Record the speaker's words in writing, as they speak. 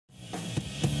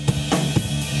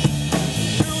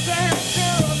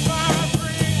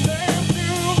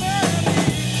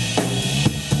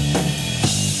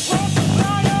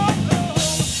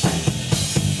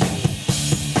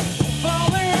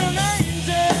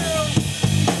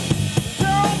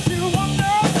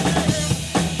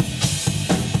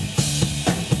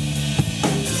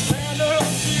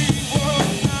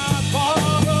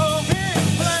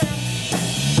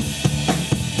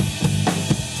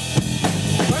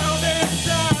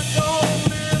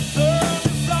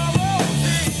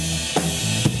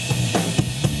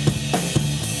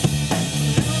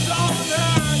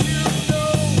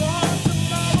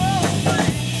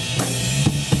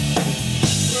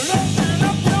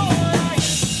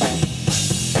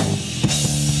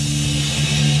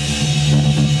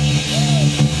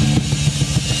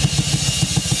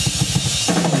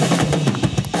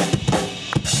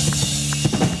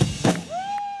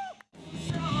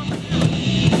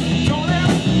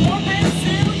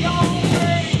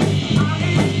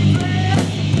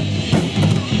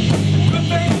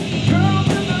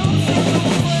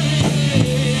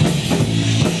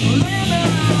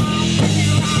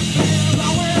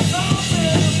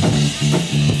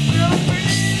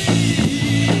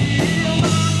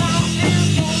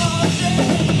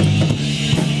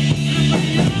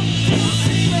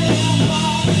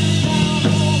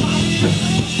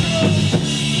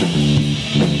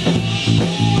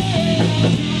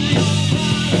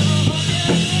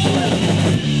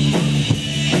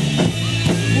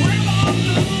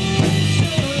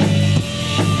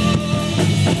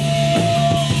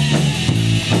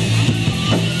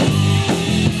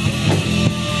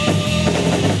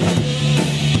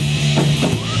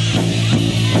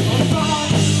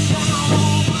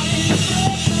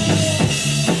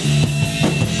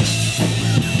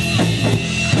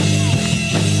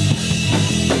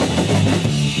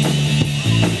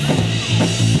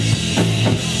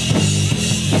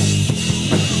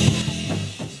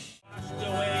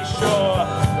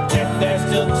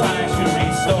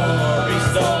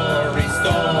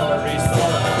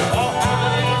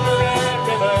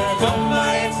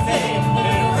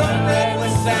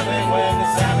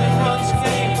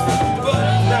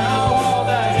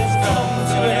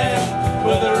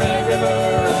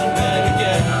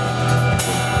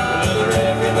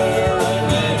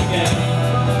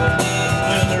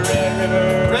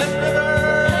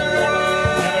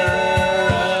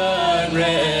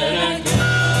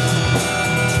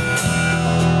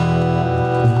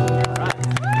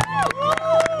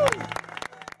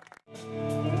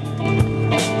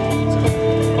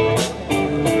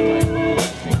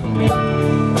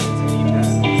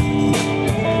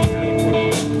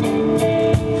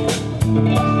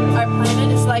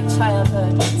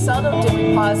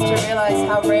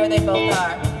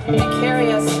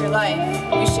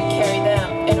should carry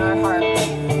them in our hearts.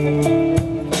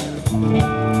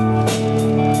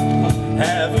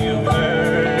 Have you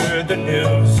heard the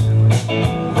news?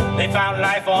 They found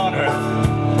life on Earth,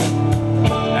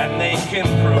 and they can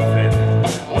prove it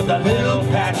with a little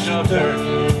patch of dirt.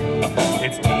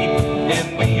 It's deep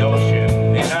in the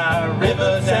ocean, in our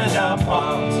rivers and our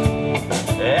ponds.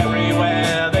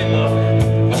 Everywhere they look,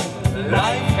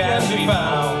 life can be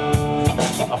found.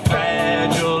 A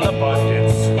fragile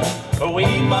abundance we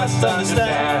must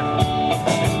understand.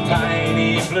 This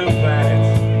tiny blue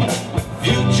planet,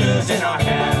 future's in our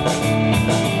hands.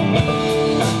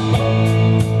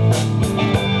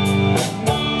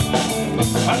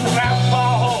 A grandpa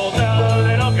holds a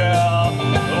little girl,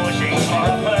 wishing for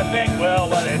a perfect world.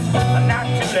 Well, it's not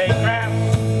too late, Gramp.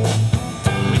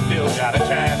 We still got a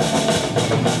chance.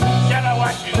 Tell her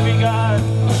what you've begun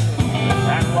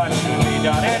and what should be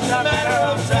done. It's a matter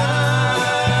of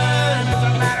time. It's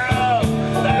a matter of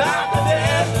life and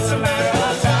death. It's a matter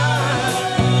of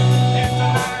time. It's a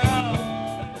matter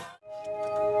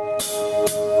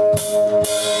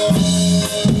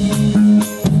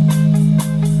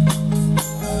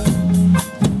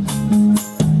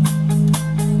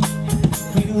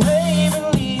We lay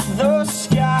beneath the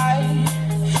sky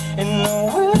in the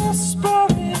whisper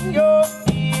in your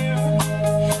ear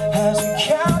as we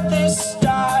count these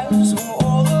stars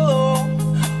all alone.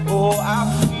 Oh, I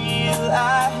feel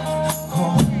at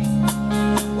home.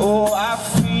 Oh, I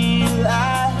feel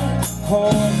at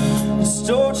home. 'Cause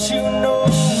don't you know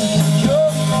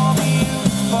you're more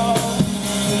beautiful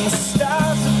than the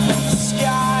stars up in the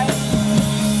sky?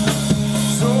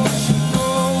 Don't you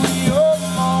know you're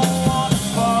more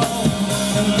wonderful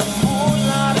than the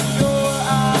moonlight in your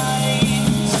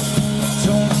eyes?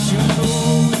 Don't you know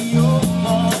you're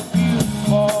more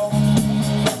beautiful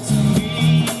to me?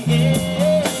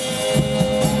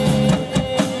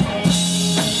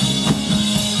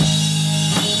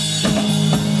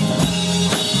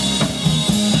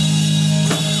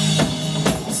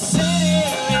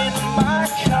 Sitting in my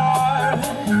car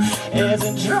as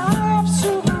it drives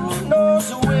to who knows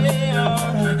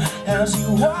where, as you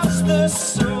watch the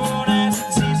sun as it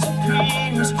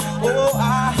disappears. Oh,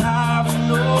 I have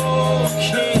no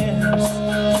cares.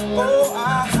 Oh, I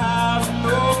have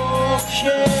no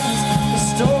cares. 'Cause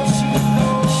don't you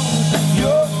know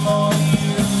you're more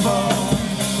beautiful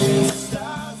than the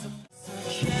stars of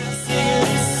can't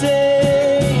safely say,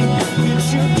 could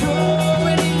you go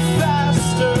any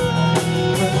faster?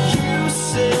 But you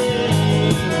say,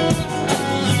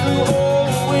 you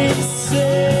always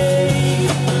say,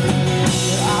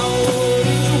 I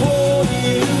wouldn't hold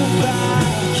you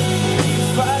back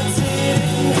if I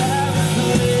didn't have a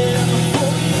plan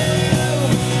for you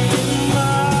in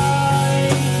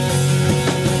mind.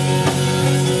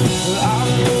 I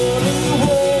wouldn't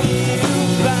hold you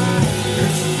back.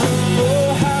 Oh,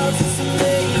 how does it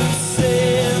make you say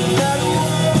that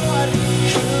word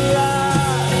could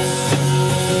last?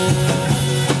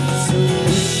 So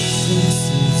patience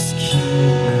is key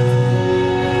now.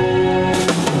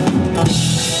 I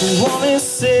wanna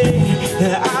say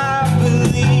that I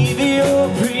believe you're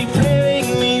preparing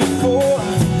me for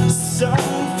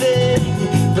something,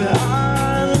 but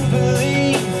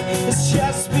unbelief is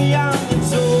just beyond the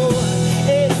door.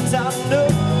 And I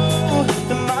know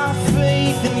that my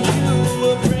faith in you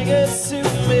will bring us to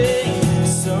me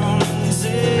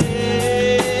someday.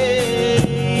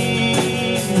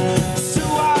 So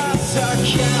I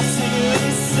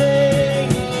sarcastically say,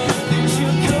 did you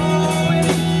go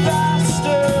any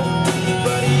faster?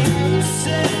 But you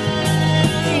say,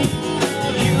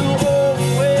 you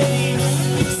always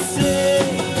say,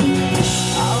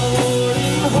 I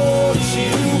wouldn't hold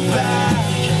you back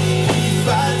if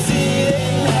I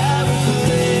didn't have a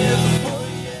plan for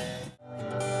you.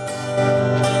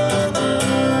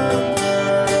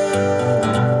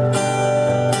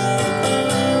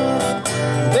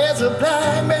 There's a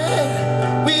black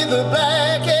man with a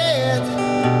black hat,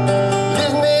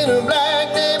 living in a black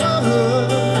neighborhood.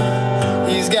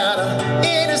 He's got an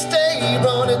interstate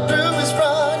running through his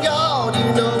front yard. You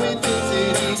know he thinks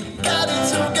that he's got it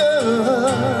so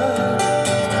good.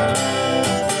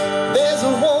 There's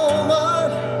a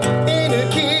woman in the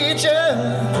kitchen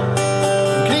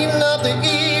cleaning up the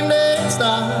evening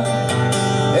star,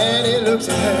 and he looks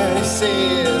at her and he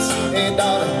says, hey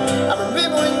darling, I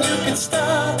remember when you could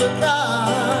stop the car.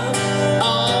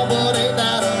 Oh, but ain't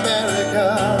that America?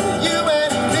 You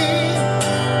and me,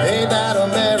 ain't that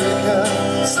America?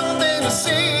 Something to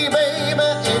see, baby,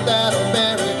 ain't that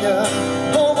America?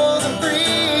 Home of the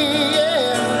free,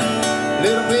 yeah.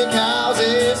 Little big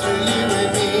houses for you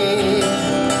and me.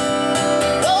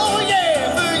 Oh yeah,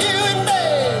 for you and me.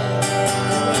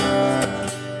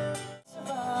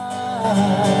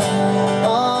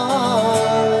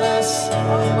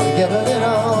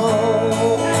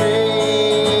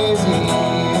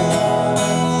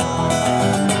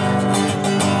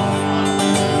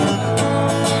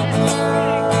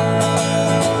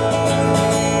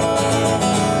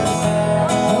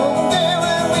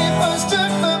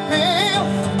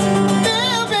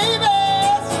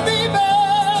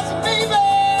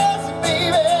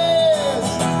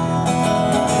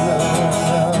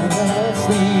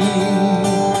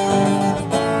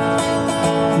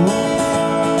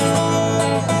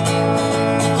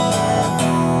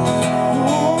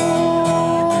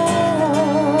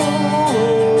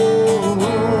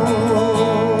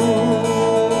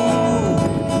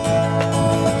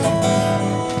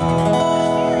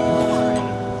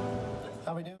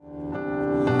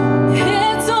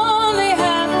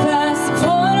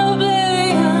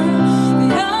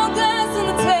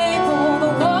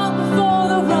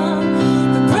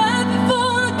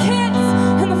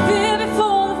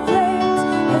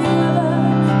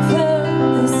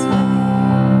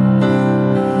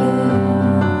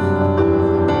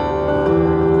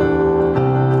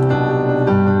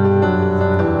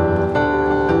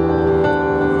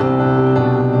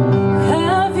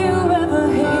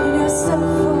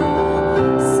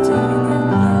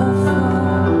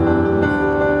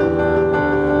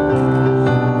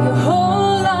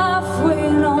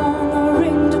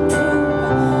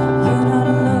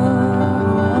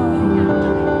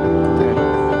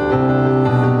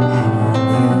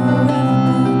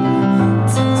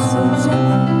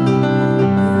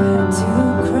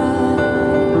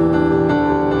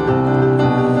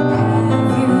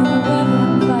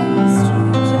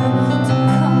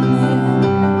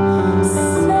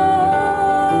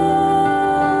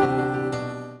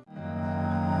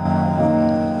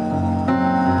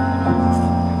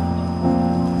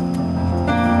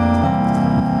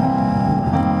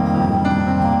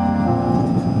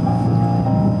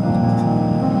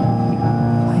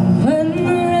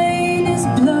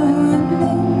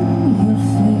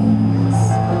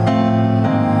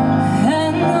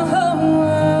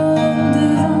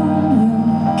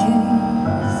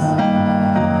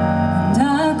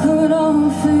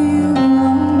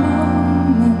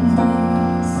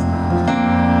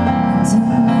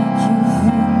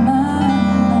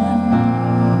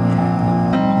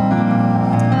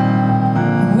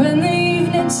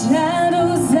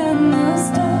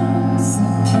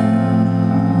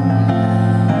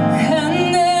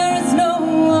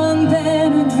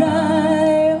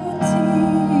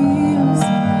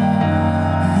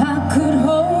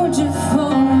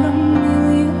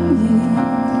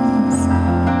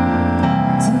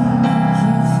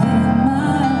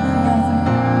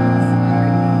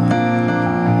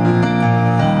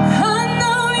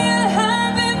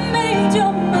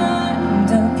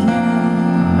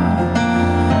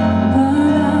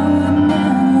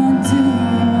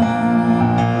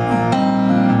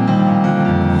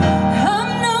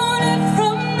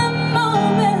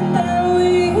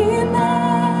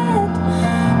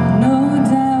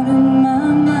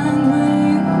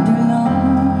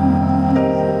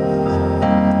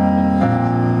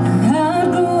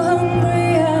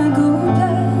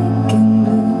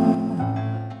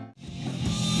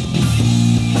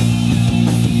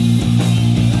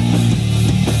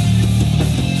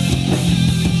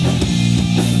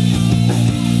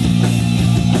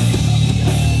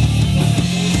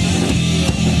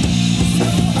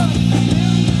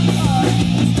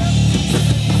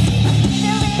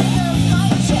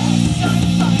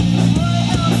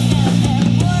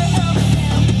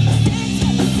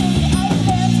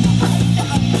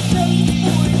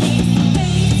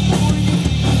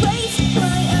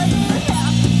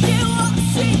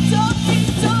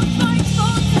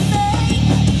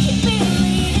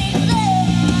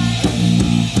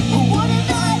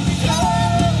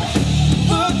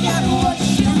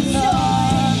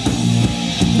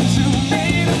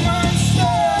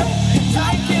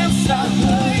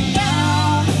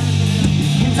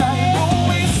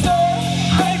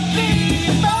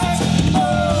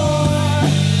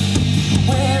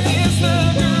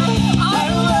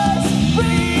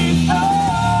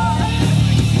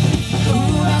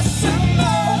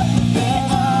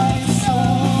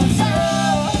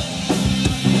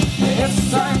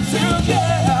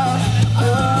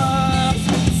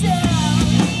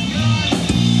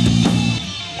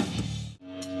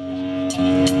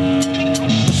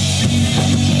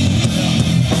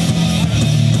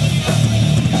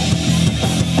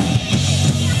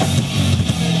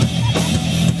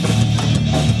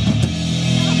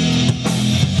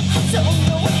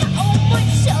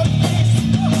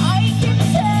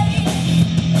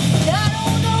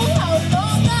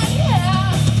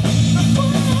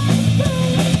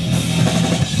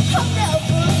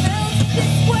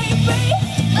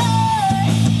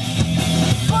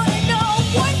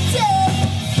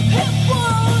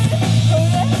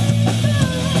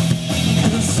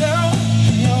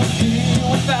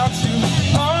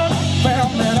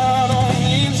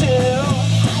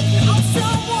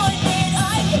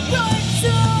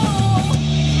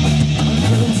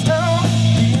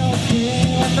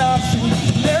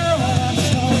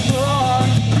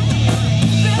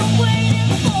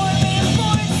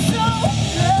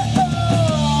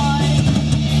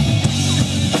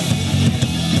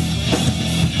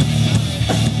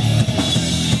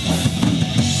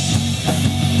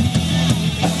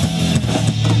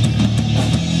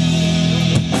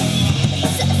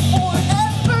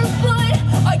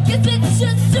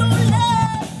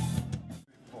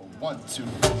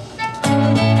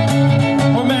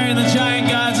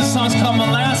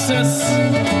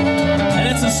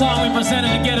 song we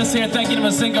presented to get us here. Thank you to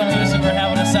Mozingo Music for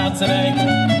having us out today.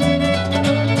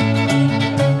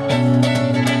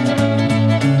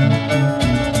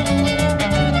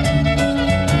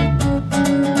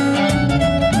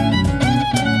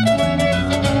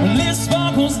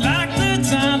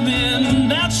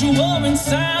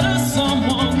 Inside of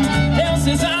someone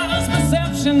else's eyes,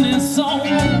 perception is so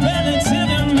relative,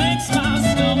 it makes my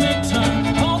stomach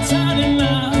turn all tiny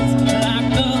knives, like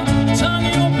the tongue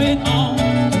you bit on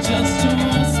just to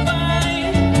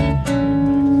spite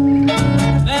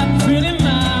that pretty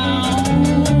mouth.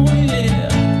 Yeah,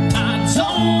 I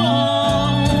don't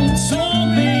want to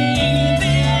be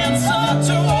the answer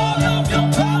to all of your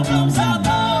problems. I'd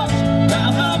much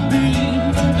rather be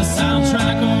the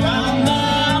soundtrack around them.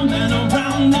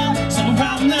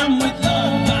 Surround them with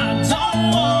love. I don't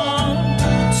want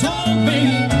to be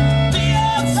the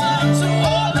answer to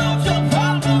all of your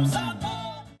problems. I know.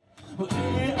 But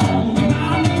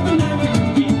I'm leaving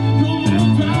everything. You'll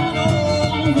drown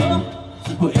over.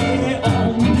 But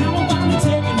now I'm finally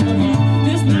taking the lead.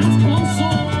 This night's gone so.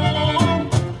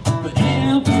 But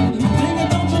everything,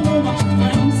 don't you know my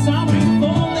friends? I'm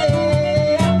before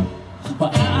there.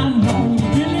 But I know you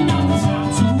really know this how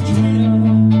to treat her.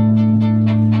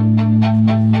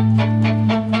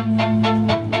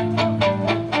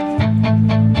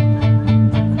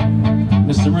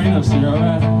 So you're all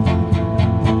right.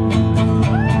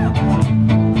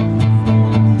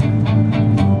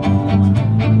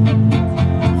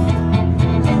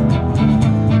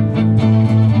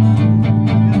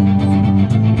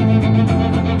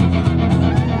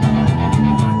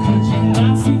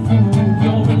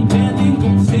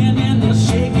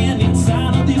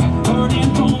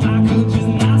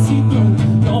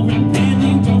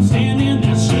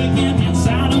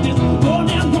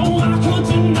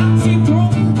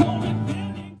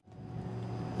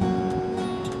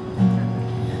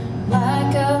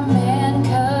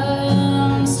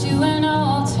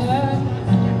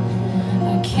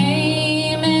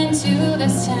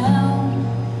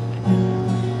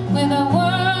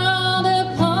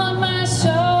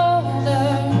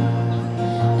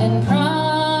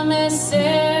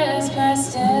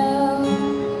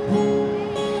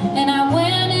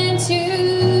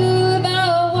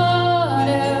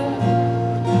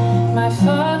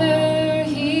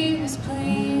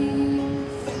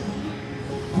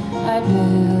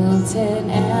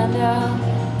 And I'll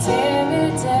tear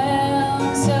it down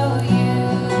so you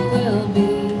will be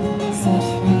set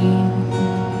free.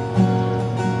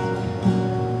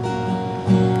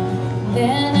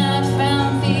 Then I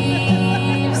found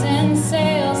thieves and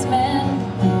salesmen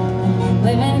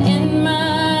living in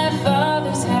my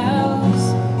father's house,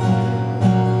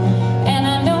 and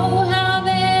I know how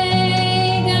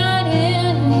they got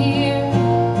in here,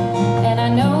 and I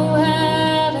know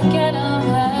how to get them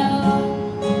out.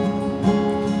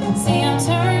 See, I'm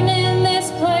turning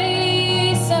this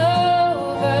place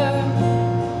over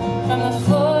from the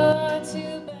floor to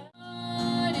bed.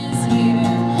 God is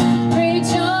here.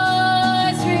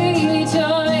 Rejoice,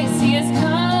 rejoice, He has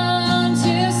come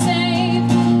to save.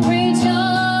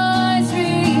 Rejoice,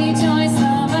 rejoice,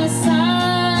 the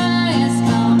Messiah has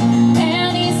come,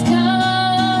 and He's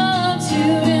come to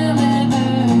deliver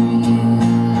you.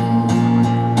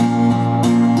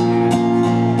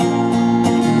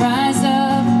 Rise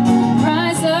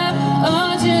up,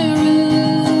 oh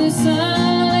Jerusalem,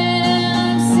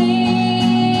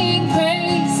 sing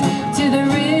praise to the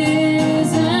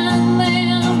risen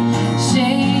Lamb.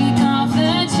 Shake off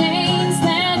the chains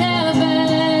that have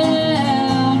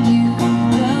bound you.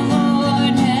 The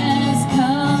Lord has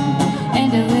come and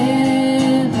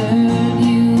delivered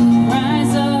you.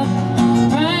 Rise up,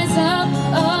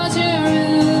 oh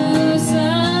Jerusalem,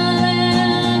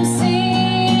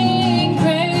 sing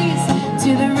praise to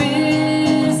the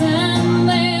risen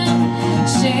Lamb.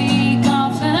 Shake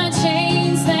off the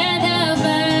chains that have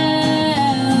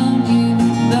bound you.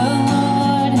 The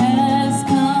Lord has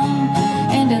come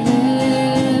and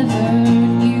delivered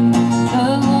you. The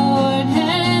Lord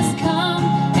has come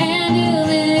and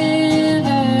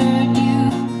delivered you.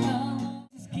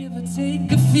 Just give or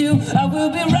take a few. I will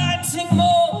be writing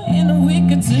more in a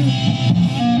week or two.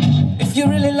 If you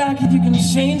really like it, you can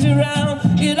change around.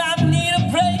 And I need a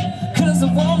break, 'cause I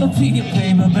wanna be a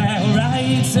paperback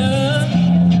writer.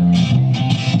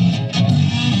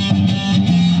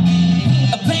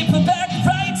 A paperback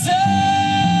writer,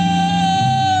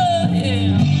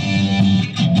 yeah.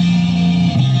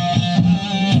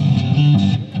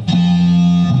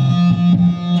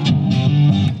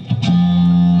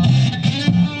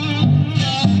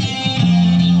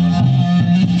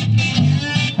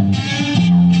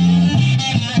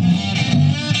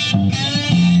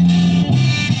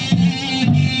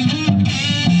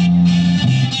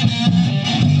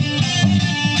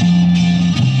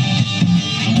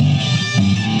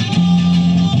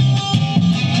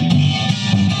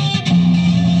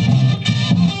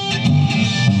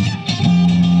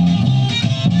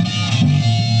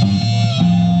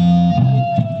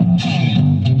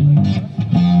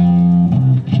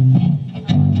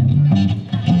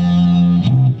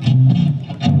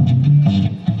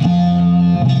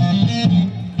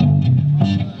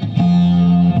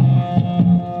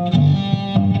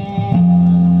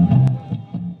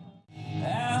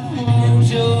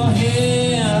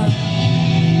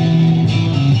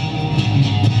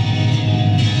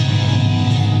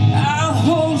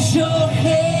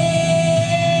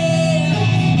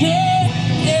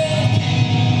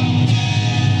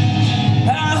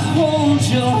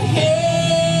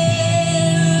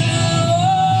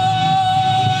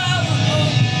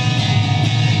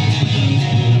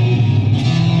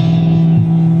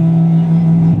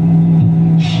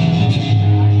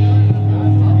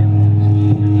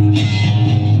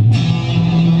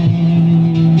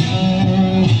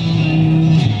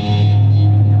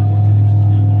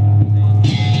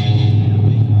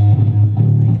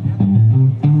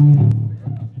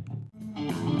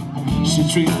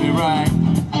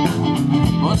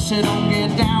 she don't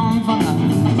get down for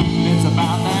nothing. It's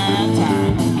about that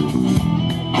time.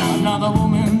 Another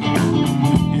woman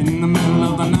in the middle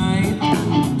of the night.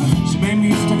 She made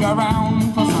me stick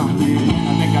around for something, and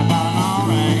I think I got it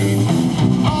alright.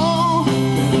 Oh,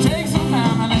 better take some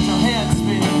time and let your head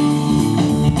spin.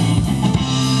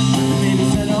 The lady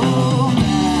said, oh,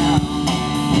 now,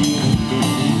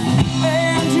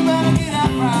 and you better get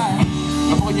up right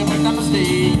before you make that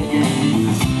mistake again.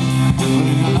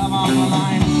 Putting your love on the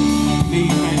line,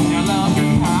 leaving your love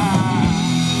behind.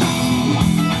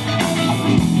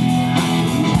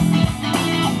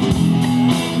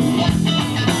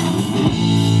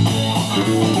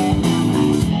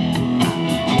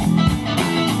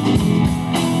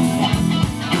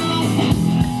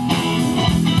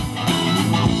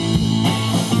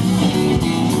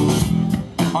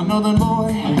 A northern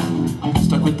boy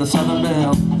stuck with the southern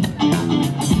belle.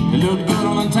 They looked good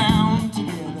on the town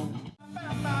together.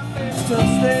 Still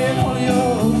stay on you.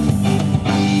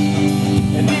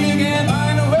 And if you can't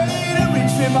find a way to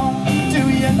reach me, won't do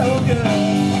you no good.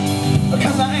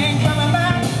 Because I ain't coming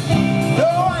back. No,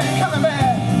 I ain't coming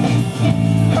back.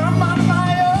 I'm on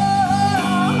my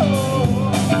own.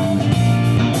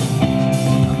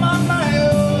 I'm on my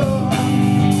own.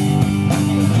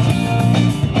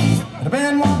 I've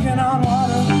been walking on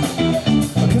water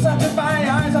because I took my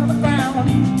eyes off the ground.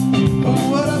 But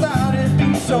what about it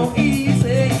being so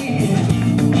easy?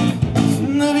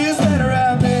 The view's better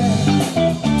out there.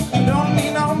 I don't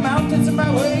need no mountains in my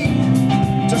way.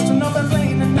 Just another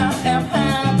lane and I am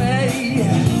happy.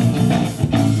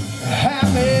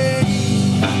 Happy.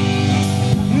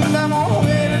 And I'm gonna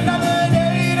wait another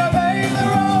day to pave the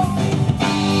road.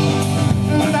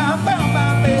 And I found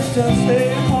my best to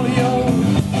stay on you.